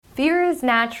Fear is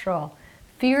natural,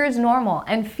 fear is normal,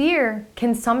 and fear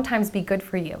can sometimes be good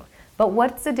for you. But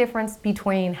what's the difference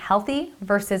between healthy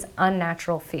versus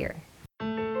unnatural fear?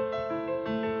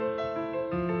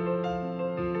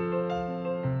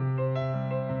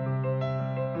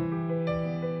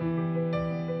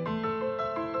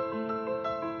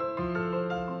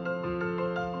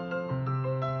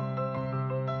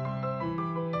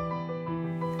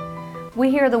 We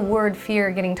hear the word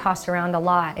fear getting tossed around a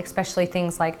lot, especially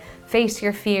things like face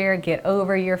your fear, get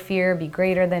over your fear, be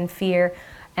greater than fear.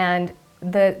 And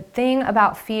the thing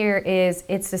about fear is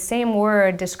it's the same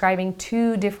word describing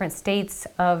two different states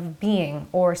of being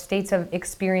or states of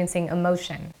experiencing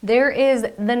emotion. There is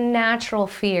the natural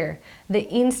fear, the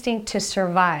instinct to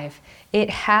survive.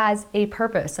 It has a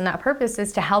purpose, and that purpose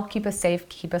is to help keep us safe,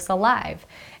 keep us alive.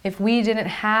 If we didn't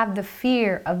have the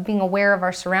fear of being aware of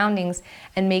our surroundings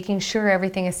and making sure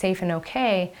everything is safe and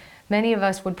okay, many of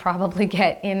us would probably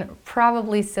get in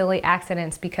silly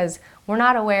accidents because we're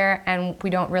not aware and we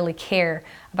don't really care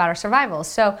about our survival.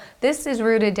 So this is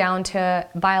rooted down to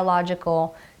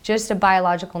just a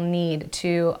biological need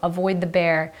to avoid the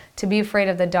bear, to be afraid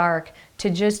of the dark, to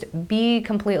just be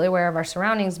completely aware of our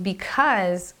surroundings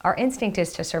because our instinct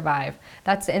is to survive.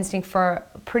 That's the instinct for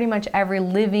pretty much every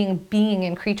living being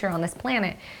and creature on this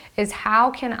planet, is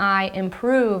how can I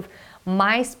improve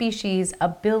my species'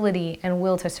 ability and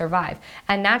will to survive?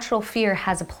 And natural fear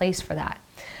has a place for that.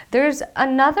 There's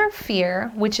another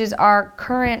fear, which is our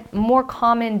current, more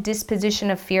common disposition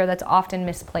of fear that's often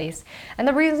misplaced. And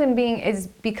the reason being is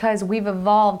because we've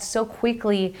evolved so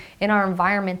quickly in our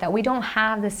environment that we don't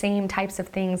have the same types of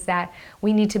things that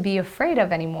we need to be afraid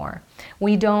of anymore.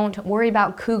 We don't worry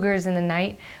about cougars in the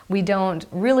night. We don't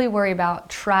really worry about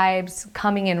tribes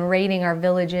coming and raiding our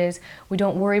villages. We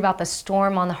don't worry about the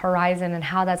storm on the horizon and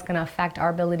how that's going to affect our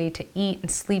ability to eat and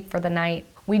sleep for the night.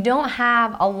 We don't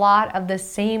have a lot of the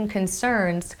same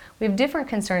concerns. We have different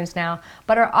concerns now,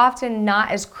 but are often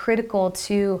not as critical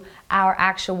to our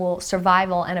actual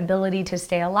survival and ability to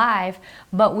stay alive,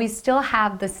 but we still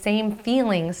have the same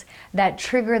feelings that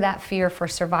trigger that fear for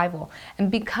survival.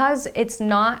 And because it's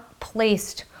not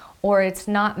placed or it's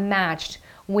not matched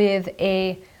with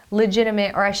a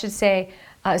legitimate, or I should say,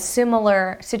 a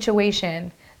similar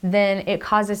situation, then it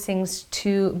causes things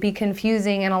to be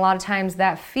confusing, and a lot of times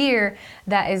that fear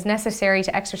that is necessary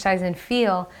to exercise and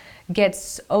feel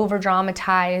gets over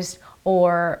dramatized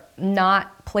or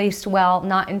not placed well,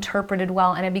 not interpreted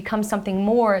well, and it becomes something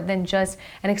more than just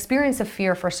an experience of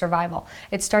fear for survival.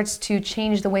 It starts to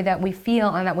change the way that we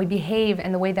feel and that we behave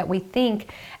and the way that we think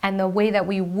and the way that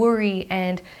we worry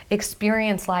and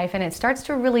experience life, and it starts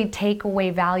to really take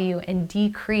away value and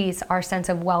decrease our sense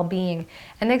of well-being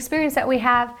and the experience that we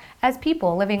have as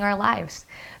people living our lives.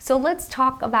 So let's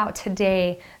talk about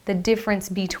today the difference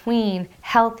between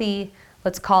healthy,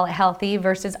 let's call it healthy,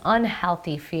 versus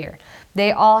unhealthy fear.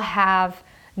 They all have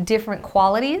different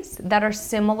qualities that are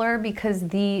similar because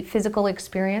the physical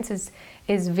experience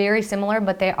is very similar,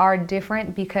 but they are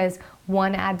different because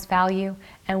one adds value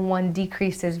and one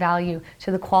decreases value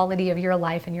to the quality of your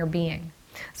life and your being.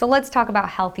 So let's talk about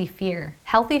healthy fear.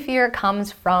 Healthy fear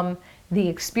comes from the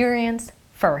experience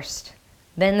first,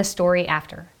 then the story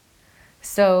after.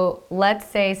 So let's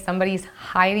say somebody's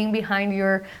hiding behind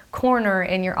your corner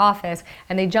in your office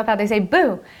and they jump out, they say,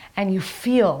 boo, and you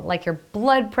feel like your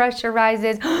blood pressure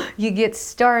rises, you get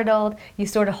startled, you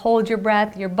sort of hold your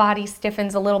breath, your body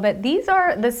stiffens a little bit. These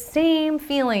are the same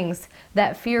feelings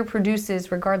that fear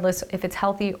produces regardless if it's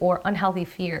healthy or unhealthy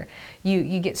fear.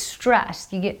 You get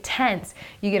stressed, you get tense,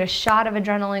 you get a shot of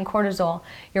adrenaline, cortisol.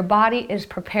 Your body is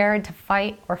prepared to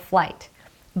fight or flight.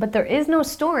 But there is no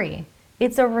story.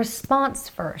 It's a response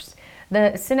first.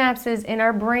 The synapses in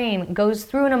our brain goes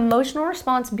through an emotional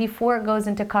response before it goes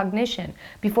into cognition,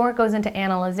 before it goes into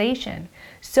analyzation.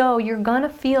 So you're gonna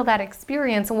feel that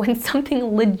experience when something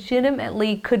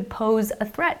legitimately could pose a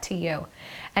threat to you.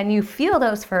 And you feel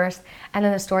those first, and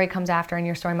then the story comes after, and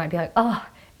your story might be like, oh,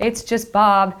 it's just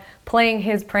Bob playing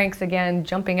his pranks again,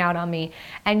 jumping out on me.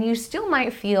 And you still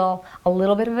might feel a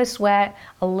little bit of a sweat,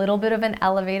 a little bit of an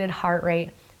elevated heart rate.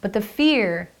 But the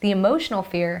fear, the emotional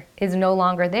fear, is no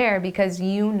longer there because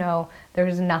you know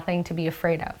there's nothing to be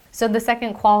afraid of. So the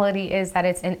second quality is that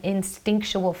it's an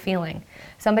instinctual feeling.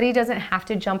 Somebody doesn't have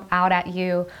to jump out at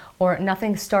you or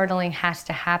nothing startling has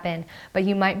to happen, but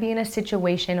you might be in a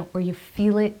situation where you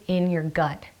feel it in your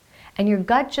gut. And your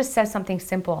gut just says something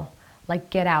simple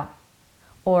like get out,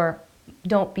 or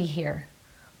don't be here,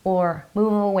 or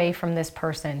move away from this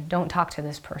person, don't talk to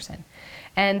this person.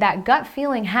 And that gut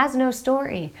feeling has no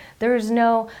story. There's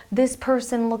no, this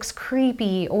person looks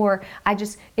creepy, or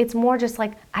it's more just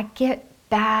like, I get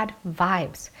bad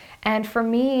vibes. And for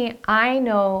me, I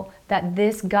know that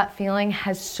this gut feeling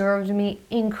has served me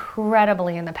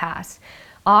incredibly in the past.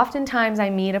 Oftentimes I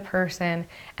meet a person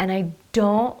and I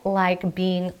don't like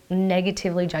being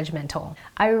negatively judgmental.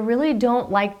 I really don't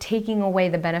like taking away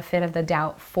the benefit of the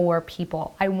doubt for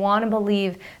people. I want to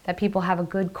believe that people have a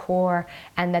good core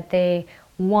and that they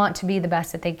want to be the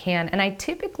best that they can. And I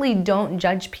typically don't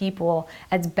judge people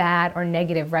as bad or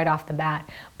negative right off the bat.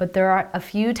 But there are a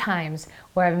few times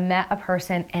where I've met a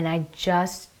person and I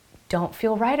just don't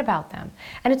feel right about them.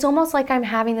 And it's almost like I'm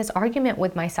having this argument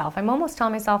with myself. I'm almost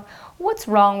telling myself, what's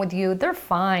wrong with you? They're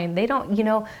fine. They don't,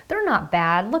 they're not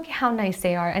bad. Look at how nice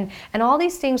they are. And all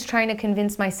these things trying to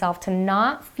convince myself to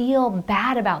not feel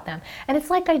bad about them. And it's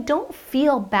like I don't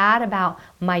feel bad about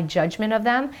my judgment of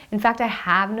them. In fact, I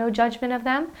have no judgment of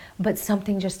them, but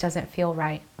something just doesn't feel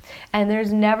right. And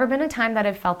there's never been a time that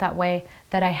I've felt that way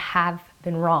that I have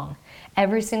been wrong.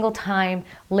 Every single time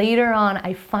later on,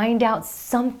 I find out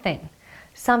something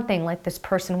like this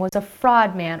person was a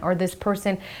fraud man, or this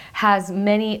person has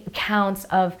many accounts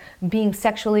of being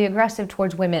sexually aggressive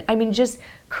towards women. I mean, just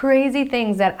crazy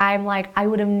things that I'm like, I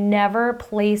would have never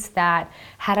placed that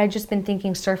had I just been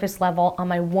thinking surface level on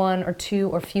my one or two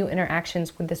or few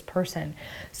interactions with this person.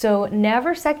 So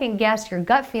never second guess your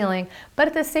gut feeling, but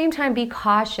at the same time be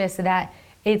cautious that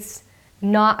it's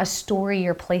not a story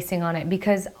you're placing on it,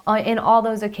 because in all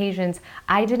those occasions,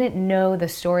 I didn't know the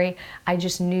story, I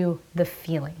just knew the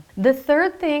feeling. The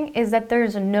third thing is that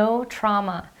there's no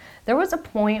trauma. There was a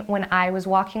point when I was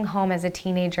walking home as a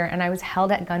teenager and I was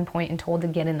held at gunpoint and told to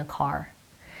get in the car.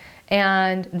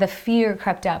 And the fear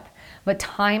crept up, but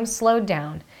time slowed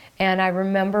down. And I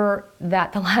remember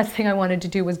that the last thing I wanted to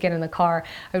do was get in the car.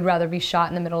 I would rather be shot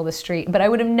in the middle of the street. But I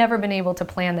would have never been able to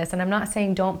plan this. And I'm not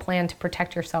saying don't plan to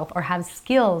protect yourself or have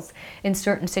skills in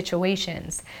certain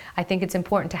situations. I think it's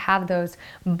important to have those.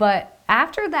 But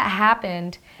after that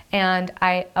happened and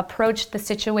I approached the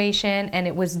situation and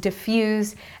it was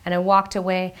diffused and I walked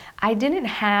away, I didn't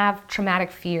have traumatic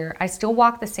fear. I still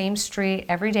walked the same street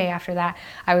every day after that.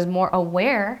 I was more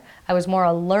aware, I was more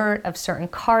alert of certain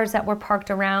cars that were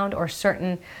parked around or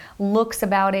certain looks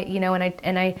about it,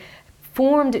 and I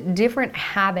formed different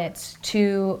habits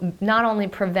to not only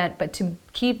prevent, but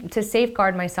to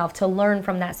safeguard myself, to learn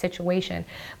from that situation.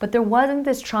 But there wasn't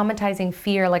this traumatizing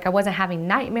fear, like I wasn't having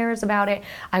nightmares about it.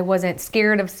 I wasn't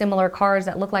scared of similar cars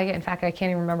that looked like it. In fact, I can't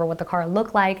even remember what the car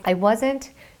looked like. I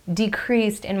wasn't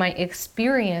decreased in my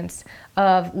experience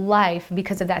of life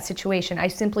because of that situation. I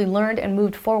simply learned and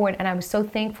moved forward, and I was so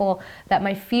thankful that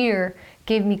my fear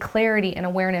gave me clarity and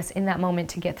awareness in that moment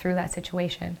to get through that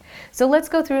situation. So let's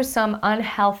go through some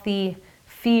unhealthy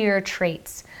fear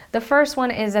traits. The first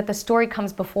one is that the story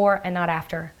comes before and not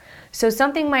after. So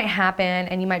something might happen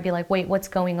and you might be like, wait, what's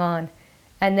going on?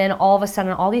 And then all of a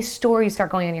sudden, all these stories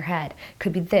start going in your head. It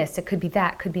could be this, it could be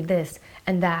that, could be this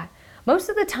and that. Most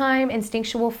of the time,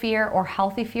 instinctual fear or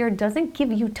healthy fear doesn't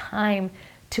give you time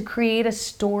to create a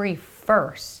story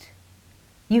first.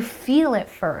 You feel it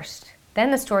first, then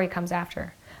the story comes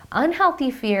after. Unhealthy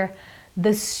fear,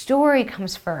 the story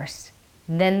comes first,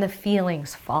 then the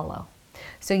feelings follow.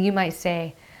 So you might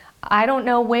say, I don't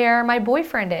know where my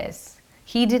boyfriend is.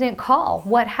 He didn't call.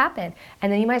 What happened?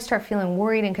 And then you might start feeling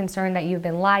worried and concerned that you've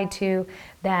been lied to,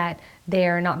 that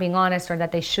they're not being honest, or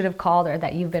that they should have called, or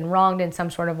that you've been wronged in some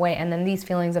sort of way. And then these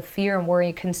feelings of fear and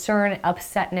worry, concern,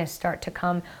 upsetness start to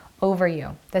come over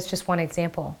you. That's just one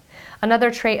example.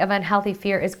 Another trait of unhealthy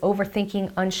fear is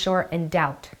overthinking, unsure, and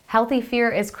doubt. Healthy fear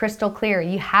is crystal clear.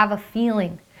 You have a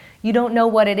feeling. You don't know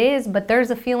what it is, but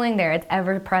there's a feeling there. It's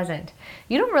ever present.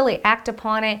 You don't really act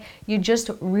upon it. You're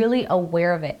just really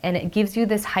aware of it, and it gives you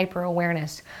this hyper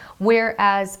awareness.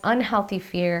 Whereas unhealthy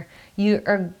fear, you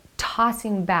are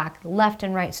tossing back left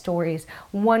and right stories,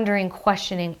 wondering,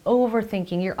 questioning,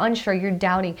 overthinking. You're unsure, you're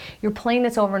doubting. You're playing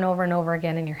this over and over and over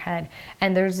again in your head.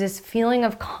 And there's this feeling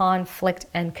of conflict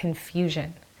and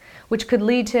confusion, which could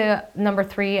lead to number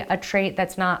 3, a trait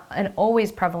that's not an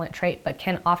always prevalent trait, but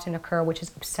can often occur, which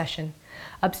is obsession.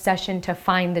 Obsession to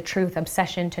find the truth,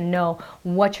 obsession to know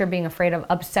what you're being afraid of,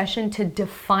 obsession to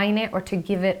define it or to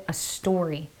give it a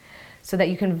story so that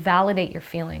you can validate your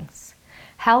feelings.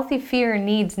 Healthy fear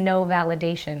needs no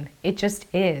validation. It just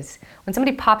is. When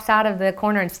somebody pops out of the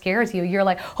corner and scares you, you're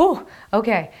like, oh,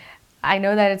 okay. I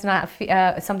know that it's not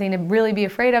something to really be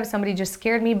afraid of. Somebody just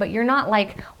scared me, but you're not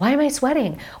like, why am I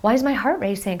sweating? Why is my heart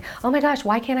racing? Oh my gosh,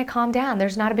 why can't I calm down?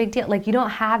 There's not a big deal. Like, you don't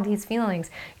have these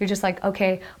feelings. You're just like,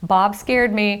 okay, Bob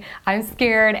scared me. I'm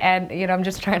scared, and I'm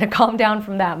just trying to calm down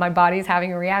from that. My body's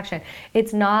having a reaction.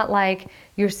 It's not like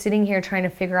you're sitting here trying to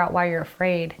figure out why you're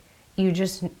afraid. You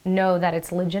just know that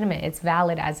it's legitimate, it's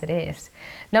valid as it is.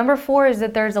 Number 4 is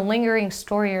that there's a lingering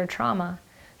story or trauma.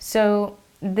 So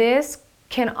this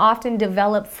can often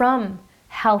develop from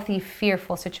healthy,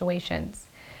 fearful situations.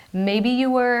 Maybe you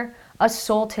were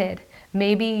assaulted.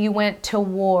 Maybe you went to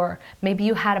war. Maybe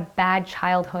you had a bad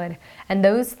childhood. And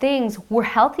those things were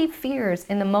healthy fears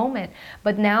in the moment,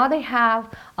 but now they have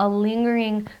a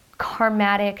lingering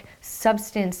karmatic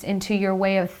substance into your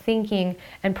way of thinking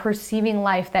and perceiving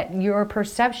life, that your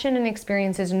perception and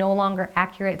experience is no longer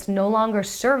accurate, it's no longer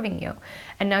serving you.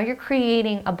 And now you're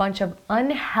creating a bunch of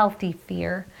unhealthy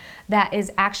fear that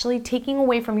is actually taking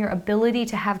away from your ability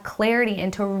to have clarity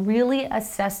and to really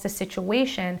assess the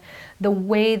situation the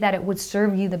way that it would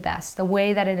serve you the best, the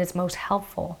way that it is most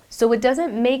helpful. So it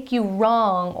doesn't make you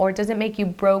wrong, or it doesn't make you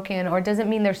broken, or it doesn't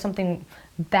mean there's something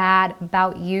bad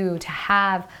about you to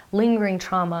have lingering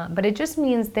trauma, but it just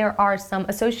means there are some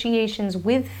associations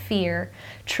with fear,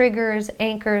 triggers,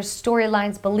 anchors,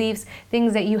 storylines, beliefs,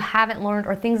 things that you haven't learned,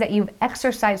 or things that you've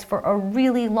exercised for a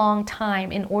really long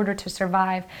time in order to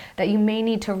survive, that you may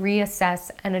need to reassess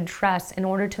and address in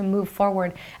order to move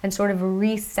forward and sort of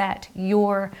reset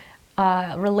your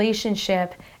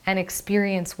relationship and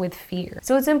experience with fear.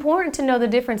 So it's important to know the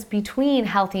difference between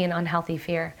healthy and unhealthy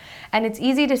fear. And it's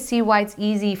easy to see why it's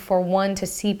easy for one to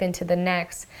seep into the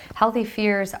next. Healthy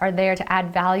fears are there to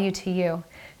add value to you,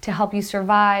 to help you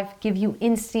survive, give you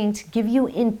instinct, give you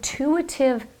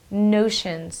intuitive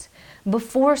notions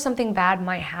before something bad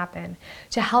might happen,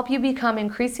 to help you become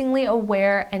increasingly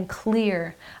aware and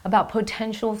clear about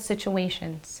potential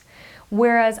situations.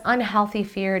 Whereas unhealthy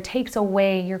fear takes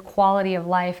away your quality of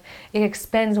life. It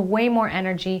expends way more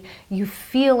energy. You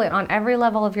feel it on every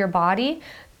level of your body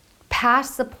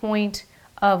past the point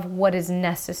of what is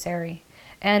necessary.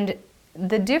 And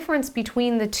the difference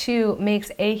between the two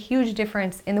makes a huge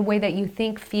difference in the way that you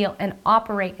think, feel, and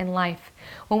operate in life.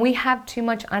 When we have too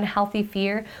much unhealthy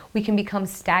fear, we can become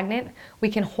stagnant. We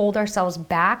can hold ourselves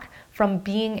back from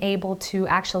being able to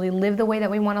actually live the way that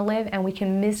we want to live, and we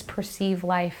can misperceive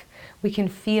life. We can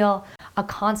feel a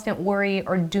constant worry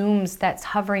or dooms that's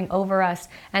hovering over us,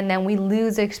 and then we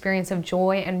lose the experience of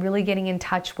joy and really getting in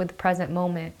touch with the present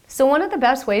moment. So one of the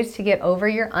best ways to get over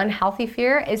your unhealthy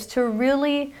fear is to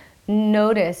really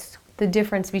notice the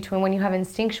difference between when you have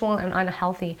instinctual and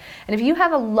unhealthy. And if you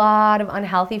have a lot of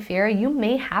unhealthy fear, you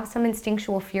may have some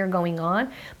instinctual fear going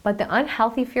on, but the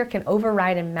unhealthy fear can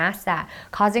override and mask that,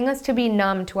 causing us to be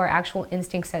numb to our actual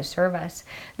instincts that serve us.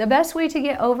 The best way to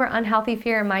get over unhealthy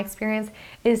fear, in my experience,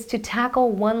 is to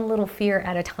tackle one little fear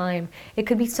at a time. It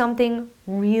could be something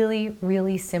really,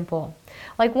 really simple.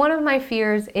 Like, one of my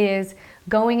fears is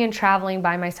going and traveling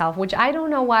by myself, which I don't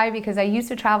know why, because I used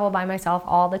to travel by myself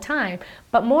all the time.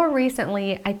 But more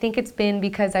recently, I think it's been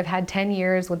because I've had 10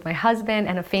 years with my husband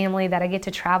and a family that I get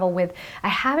to travel with. I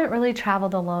haven't really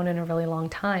traveled alone in a really long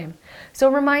time. So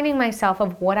reminding myself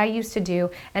of what I used to do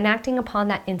and acting upon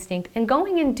that instinct and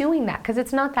going and doing that, because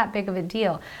it's not that big of a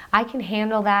deal. I can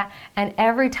handle that, and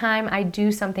every time I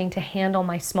do something to handle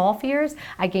my small fears,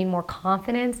 I gain more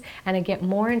confidence and I get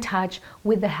more in touch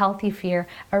with the healthy fear,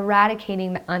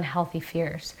 eradicating the unhealthy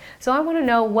fears. So I want to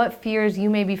know what fears you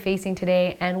may be facing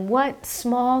today and what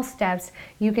small steps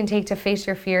you can take to face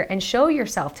your fear and show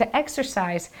yourself, to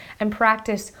exercise and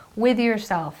practice with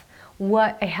yourself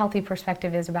what a healthy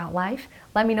perspective is about life.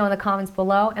 Let me know in the comments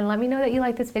below, and let me know that you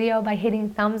like this video by hitting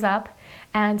thumbs up,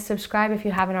 and subscribe if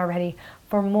you haven't already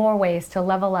for more ways to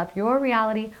level up your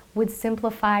reality with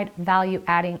simplified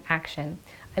value-adding action.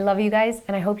 I love you guys,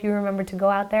 and I hope you remember to go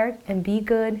out there and be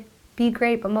good, be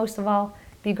great, but most of all,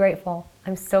 be grateful.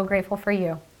 I'm so grateful for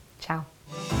you. Ciao.